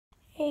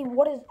Hey,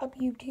 what is up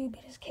YouTube?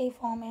 It is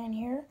KFallMan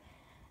here,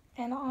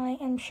 and I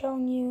am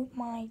showing you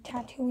my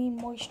Tatooine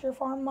moisture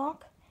farm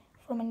mock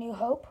from A New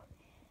Hope.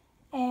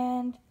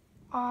 And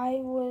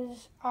I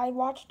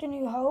watched A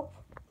New Hope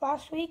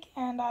last week,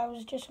 and I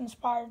was just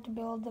inspired to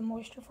build the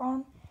moisture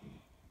farm,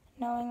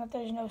 knowing that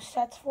there's no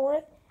sets for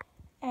it,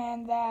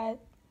 and that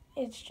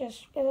it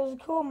was a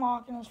cool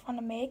mock and it was fun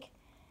to make.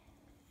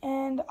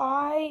 And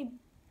I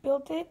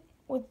built it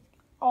with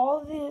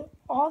all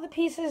the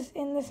pieces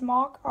in this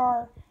mock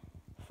are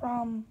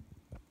from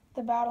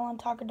the battle on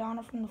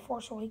Takodana from The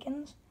Force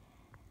Awakens,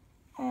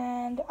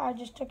 and I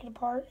just took it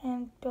apart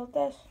and built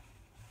this,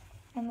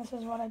 and this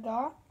is what I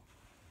got.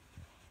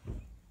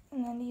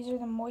 And then these are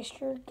the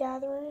moisture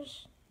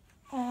gatherers,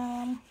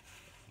 and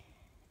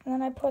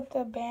then I put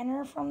the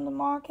banner from the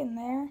mock in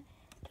there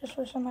just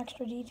for some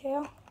extra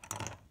detail,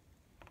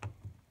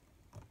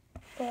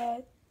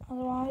 but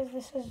otherwise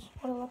this is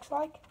what it looks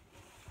like,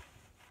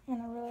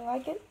 and I really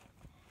like it.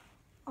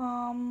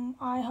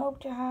 I hope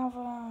to have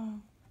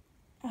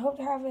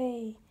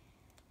a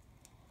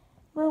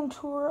room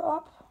tour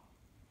up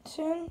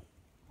soon,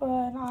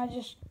 but I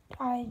just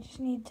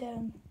need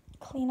to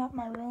clean up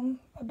my room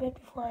a bit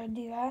before I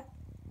do that.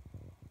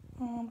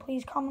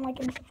 Please comment, like,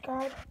 and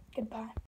subscribe. Goodbye.